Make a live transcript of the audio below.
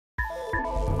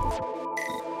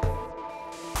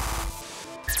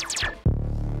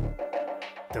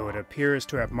Though it appears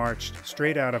to have marched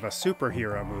straight out of a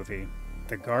superhero movie,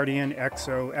 the Guardian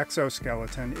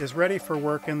exoskeleton is ready for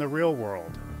work in the real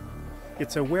world.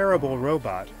 It's a wearable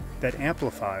robot that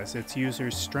amplifies its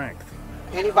user's strength.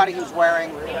 Anybody who's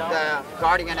wearing the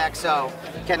Guardian Exo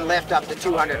can lift up to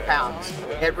 200 pounds.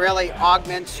 It really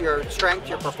augments your strength,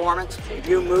 your performance.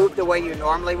 You move the way you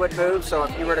normally would move, so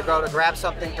if you were to go to grab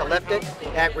something to lift it,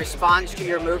 it responds to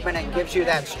your movement and gives you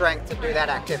that strength to do that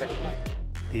activity.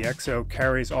 The Exo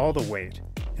carries all the weight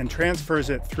and transfers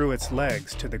it through its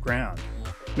legs to the ground,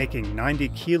 making 90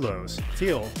 kilos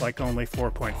feel like only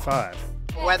 4.5.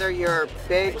 Whether you're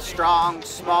big, strong,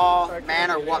 small,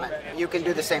 man or woman, you can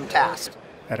do the same task.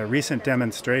 At a recent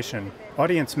demonstration,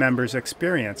 audience members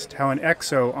experienced how an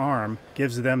Exo arm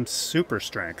gives them super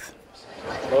strength.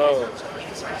 Whoa.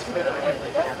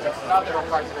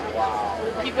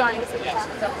 Wow. Keep going.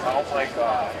 Oh my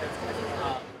God.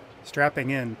 Strapping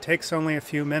in takes only a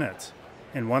few minutes,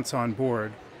 and once on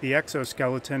board, the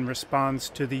exoskeleton responds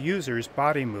to the user's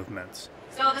body movements.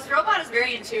 So this robot is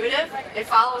very intuitive. It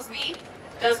follows me,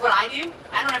 does what I do.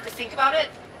 I don't have to think about it.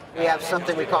 We have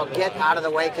something we call get out of the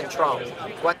way control.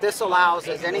 What this allows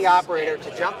is any operator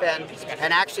to jump in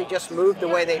and actually just move the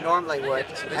way they normally would,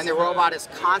 and the robot is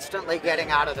constantly getting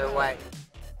out of their way.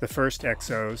 The first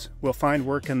Exos will find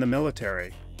work in the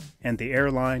military and the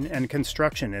airline and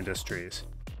construction industries.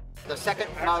 The second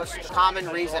most common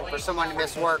reason for someone to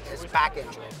miss work is back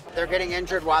injury. They're getting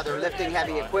injured while they're lifting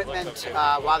heavy equipment,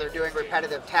 while they're doing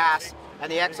repetitive tasks,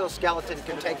 and the exoskeleton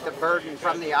can take the burden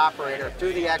from the operator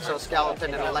through the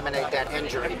exoskeleton and eliminate that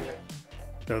injury.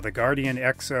 Though the Guardian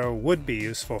Exo would be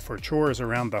useful for chores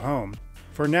around the home,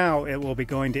 for now it will be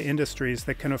going to industries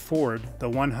that can afford the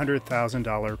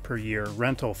 $100,000 per year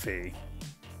rental fee.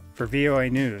 For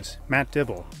VOA News, Matt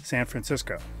Dibble, San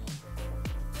Francisco.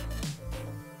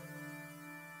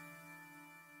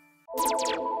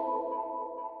 You